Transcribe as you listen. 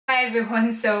Hi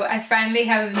everyone, so I finally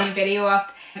have a new video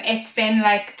up. It's been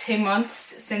like 2 months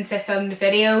since I filmed a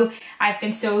video. I've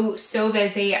been so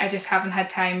busy, I just haven't had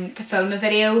time to film a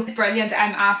video. It's brilliant,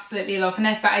 I'm absolutely loving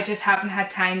it, but I just haven't had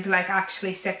time to like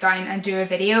actually sit down and do a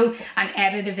video and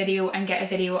edit a video and get a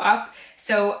video up.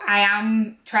 So I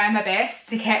am trying my best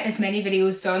to get as many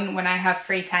videos done when I have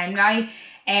free time now.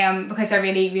 Because I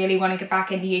really want to get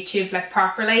back into YouTube like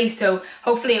properly, so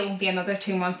hopefully it won't be another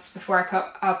 2 months before I put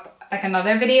up like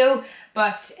another video,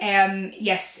 but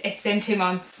yes, it's been 2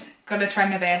 months. Gonna try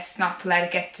my best not to let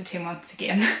it get to 2 months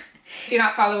again. If you're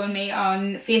not following me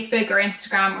on Facebook or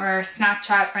Instagram or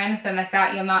Snapchat or anything like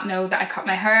that, you'll not know that I cut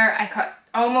my hair. I cut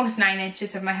almost 9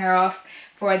 inches of my hair off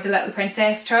for the Little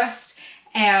Princess Trust.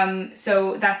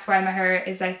 So that's why my hair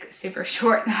is like super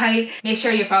short now. Make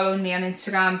sure you're following me on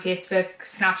Instagram, Facebook,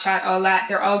 Snapchat, all that.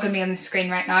 They're all going to be on the screen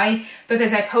right now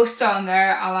because I post on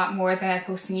there a lot more than I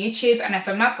post on YouTube, and if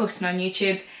I'm not posting on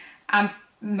YouTube, I'm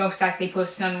most likely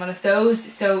posting on one of those,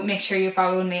 so make sure you're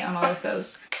following me on all of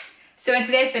those. So in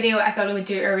today's video I thought I would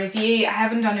do a review. I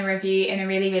haven't done a review in a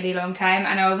really long time,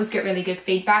 and I always get really good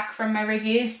feedback from my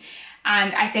reviews.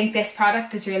 And I think this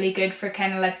product is really good for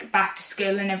kind of like back to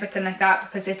school and everything like that,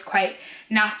 because it's quite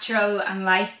natural and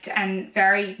light and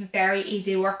very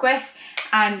easy to work with.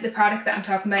 And the product that I'm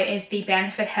talking about is the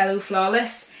Benefit Hello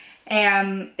Flawless.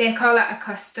 They call it a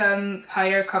custom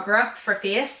powder cover up for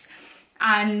face,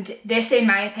 and this in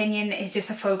my opinion is just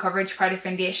a full coverage powder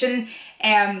foundation.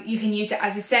 You can use it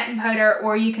as a setting powder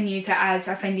or you can use it as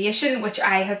a foundation, which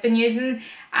I have been using,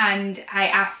 and I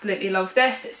absolutely love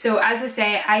this. So as I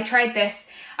say, I tried this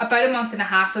about a month and a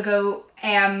half ago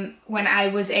when I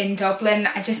was in Dublin.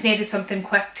 I just needed something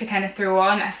quick to kind of throw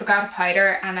on. I forgot a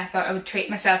powder and I thought I would treat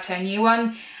myself to a new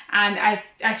one, and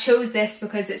I chose this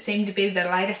because it seemed to be the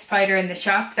lightest powder in the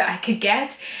shop that I could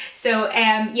get. So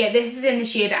yeah, this is in the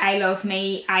shade I Love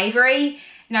Me Ivory.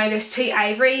 Now there's two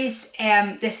ivories.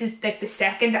 This is like the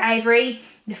second ivory.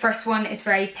 The first one is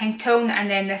very pink tone, and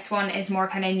then this one is more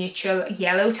kind of neutral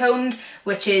yellow toned,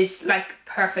 which is like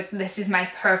perfect. This is my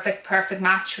perfect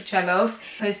match, which I love,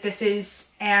 because this is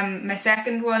my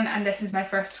second one and this is my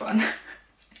first one.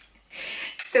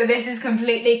 So this is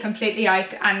completely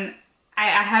out, and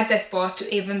I had this bought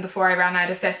even before I ran out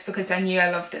of this because I knew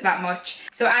I loved it that much.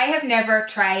 So I have never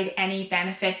tried any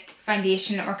Benefit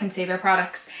foundation or concealer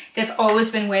products. They've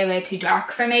always been way too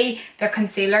dark for me. Their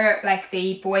concealer, like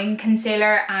the Boing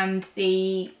concealer and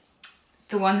the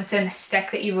one that's in a stick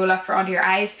that you roll up for under your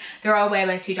eyes, they're all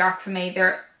way too dark for me.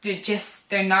 They're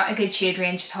not a good shade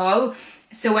range at all.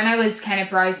 So when I was kind of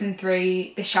browsing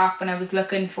through the shop when I was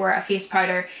looking for a face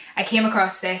powder, I came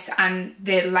across this, and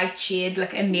the light shade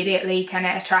like immediately kind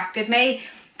of attracted me,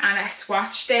 and I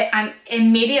swatched it, and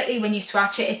immediately when you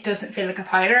swatch it, it doesn't feel like a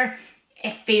powder.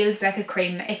 It feels like a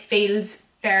cream. It feels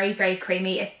very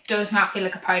creamy. It does not feel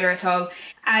like a powder at all.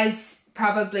 As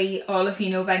probably all of you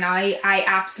know by now, I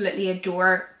absolutely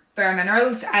adore Bare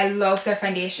Minerals. I love their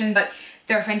foundations, but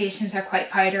their foundations are quite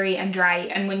powdery and dry,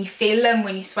 and when you feel them,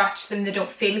 when you swatch them, they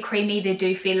don't feel creamy, they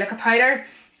do feel like a powder.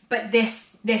 But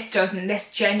this doesn't.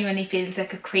 This genuinely feels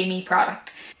like a creamy product.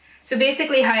 So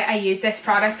basically how I use this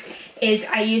product is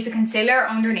I use a concealer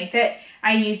underneath it.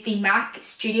 I use the MAC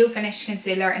Studio Finish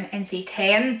Concealer in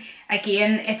NC10.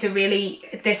 Again,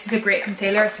 this is a great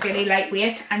concealer. It's really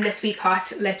lightweight, and this wee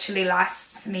pot literally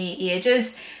lasts me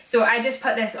ages. So I just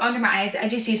put this under my eyes. I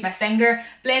just use my finger,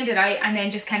 blend it out, and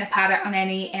then just kind of pat it on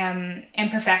any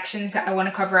imperfections that I want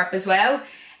to cover up as well.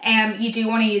 You do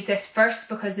want to use this first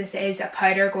because this is a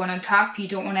powder going on top. You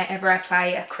don't want to ever apply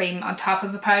a cream on top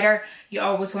of a powder. You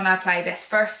always want to apply this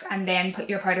first and then put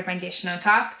your powder foundation on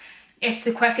top. It's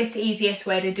the quickest, easiest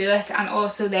way to do it, and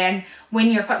also then when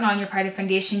you're putting on your powder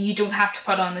foundation, you don't have to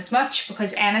put on as much,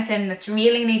 because anything that's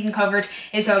really needing covered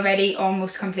is already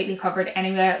almost completely covered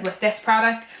anyway with this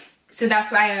product. So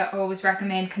that's why I always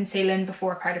recommend concealing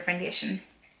before powder foundation.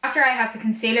 After I have the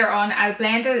concealer on, I'll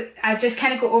blend it. I'll just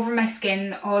kind of go over my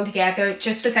skin all together,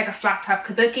 just with like a flat top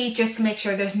kabuki, just to make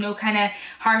sure there's no kind of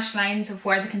harsh lines of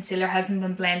where the concealer hasn't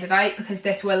been blended out, because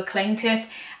this will cling to it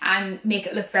and make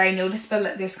it look very noticeable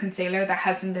that there's concealer that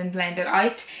hasn't been blended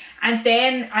out. And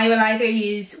then I will either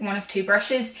use one of two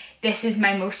brushes. This is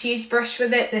my most used brush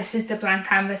with it. This is the Blank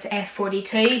Canvas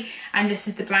F42 and this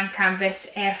is the Blank Canvas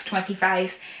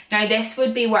F25. Now this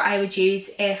would be what I would use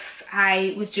if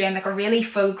I was doing like a really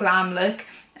full glam look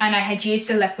and I had used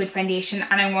a liquid foundation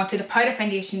and I wanted a powder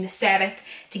foundation to set it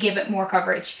to give it more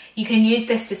coverage. You can use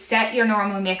this to set your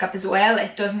normal makeup as well.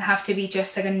 It doesn't have to be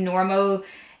just like a normal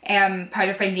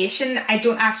powder foundation. I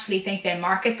don't actually think they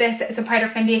market this as a powder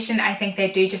foundation. I think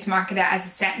they do just market it as a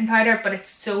setting powder, but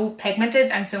it's so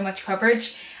pigmented and so much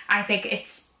coverage. I think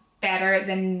it's better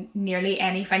than nearly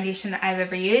any foundation that I've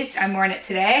ever used. I'm wearing it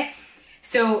today.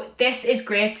 So this is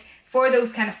great for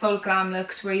those kind of full glam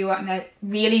looks where you want a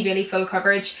really full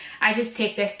coverage. I just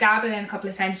take this, dab it in a couple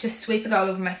of times, just sweep it all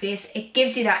over my face. It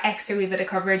gives you that extra wee bit of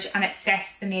coverage and it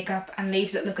sets the makeup and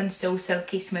leaves it looking so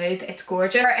silky smooth. It's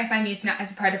gorgeous. Or if I'm using it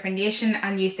as a powder foundation,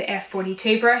 I'll use the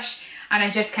F42 brush and I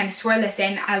just kind of swirl this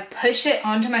in. I'll push it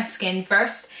onto my skin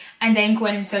first and then go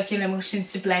in circular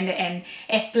motions to blend it in.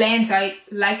 It blends out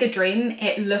like a dream.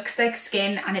 It looks like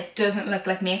skin and it doesn't look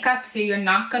like makeup, so you're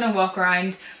not gonna walk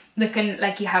around looking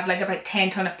like you have like about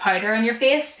 10 ton of powder on your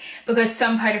face, because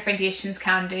some powder foundations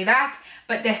can do that,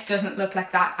 but this doesn't look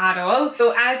like that at all.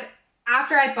 So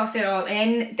after I buff it all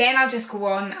in, then I'll just go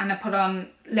on and I put on,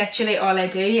 literally all I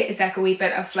do is like a wee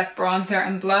bit of like bronzer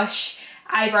and blush,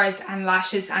 eyebrows and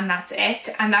lashes, and that's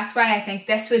it. And that's why I think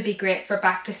this would be great for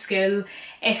back to school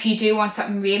if you do want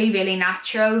something really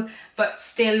natural but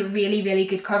still really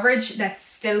good coverage that's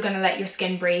still going to let your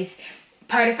skin breathe.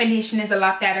 Powder foundation is a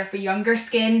lot better for younger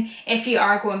skin if you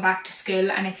are going back to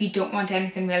school and if you don't want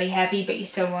anything really heavy but you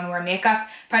still want to wear makeup.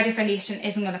 Powder foundation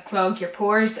isn't going to clog your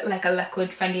pores like a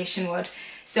liquid foundation would.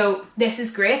 So this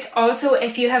is great. Also,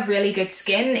 if you have really good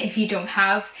skin, if you don't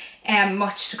have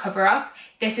much to cover up,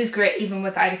 this is great even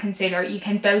without a concealer. You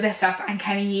can build this up and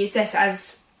kind of use this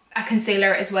as a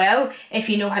concealer as well if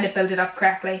you know how to build it up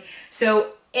correctly.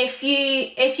 So if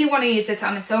you want to use this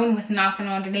on its own with nothing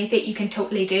underneath it, you can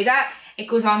totally do that. It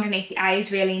goes underneath the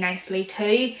eyes really nicely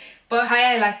too. But how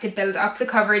I like to build up the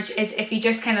coverage is if you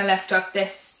just kind of lift up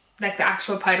this, like the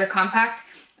actual powder compact,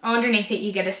 underneath it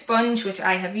you get a sponge, which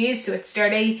I have used so it's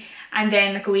sturdy, and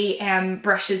then like a wee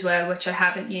brush as well, which I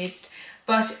haven't used.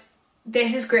 But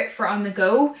this is great for on the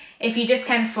go. If you just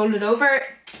kind of fold it over,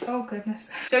 oh goodness.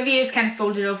 So if you just kind of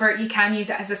fold it over, you can use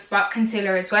it as a spot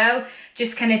concealer as well.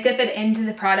 Just kind of dip it into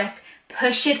the product,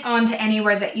 push it onto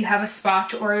anywhere that you have a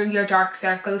spot or your dark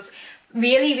circles.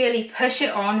 Really push it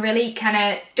on, really kind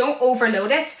of don't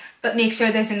overload it, but make sure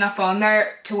there's enough on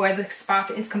there to where the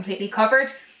spot is completely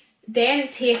covered. Then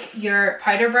take your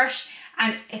powder brush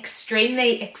and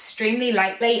extremely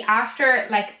lightly, after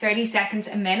like 30 seconds,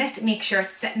 a minute, make sure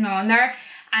it's sitting on there,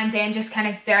 and then just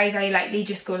kind of very lightly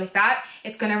just go like that.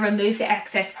 It's going to remove the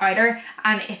excess powder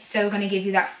and it's still going to give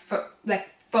you that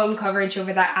full coverage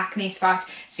over that acne spot,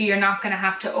 so you're not going to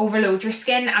have to overload your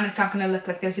skin and it's not going to look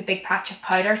like there's a big patch of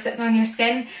powder sitting on your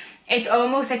skin. It's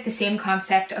almost like the same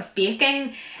concept of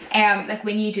baking, like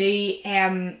when you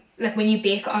do like when you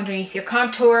bake underneath your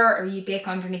contour or you bake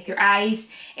underneath your eyes,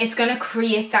 it's going to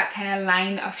create that kind of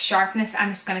line of sharpness and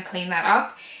it's going to clean that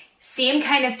up. Same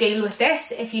kind of deal with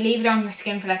this. If you leave it on your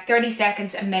skin for like 30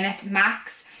 seconds, a minute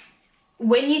max,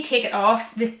 when you take it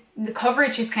off, the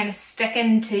coverage is kind of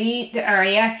sticking to the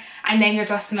area and then you're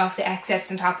dusting off the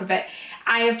excess on top of it.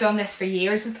 I have done this for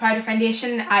years with powder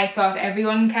foundation. I thought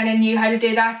everyone kind of knew how to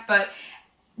do that, but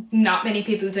not many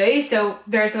people do. So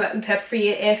there's a little tip for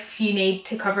you if you need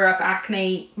to cover up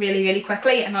acne really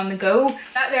quickly and on the go.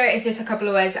 That there is just a couple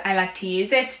of ways I like to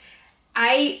use it.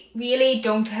 I really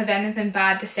don't have anything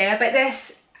bad to say about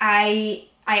this. I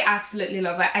absolutely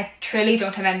love it. I truly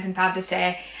don't have anything bad to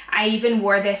say. I even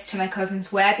wore this to my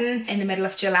cousin's wedding in the middle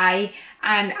of July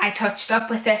and I touched up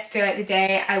with this throughout the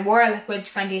day. I wore a liquid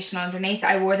foundation underneath.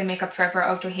 I wore the Makeup Forever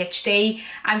Ultra HD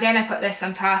and then I put this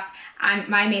on top, and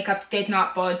my makeup did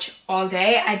not budge all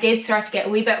day. I did start to get a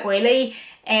wee bit oily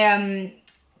kind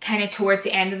of towards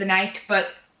the end of the night, but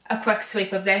a quick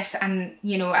sweep of this and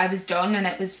you know I was done and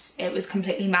it was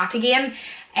completely matte again.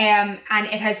 And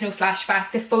it has no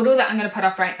flashback. The photo that I'm going to put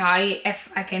up right now, if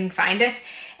I can find it,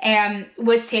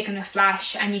 was taken with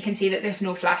flash and you can see that there's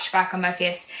no flashback on my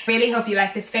face. Really hope you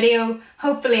like this video.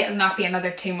 Hopefully it'll not be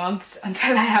another 2 months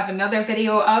until I have another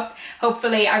video up.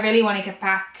 Hopefully, I really want to get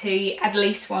back to at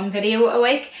least 1 video a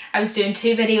week. I was doing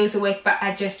 2 videos a week, but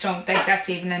I just don't think that's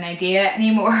even an idea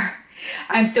anymore.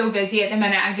 I'm so busy at the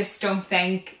minute, I just don't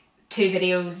think 2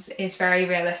 videos is very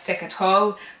realistic at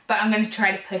all. But I'm going to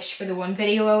try to push for the 1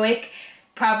 video a week,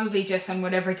 probably just on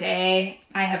whatever day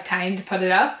I have time to put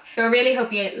it up. So I really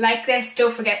hope you like this.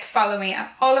 Don't forget to follow me on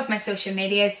all of my social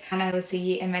medias and I will see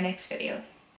you in my next video.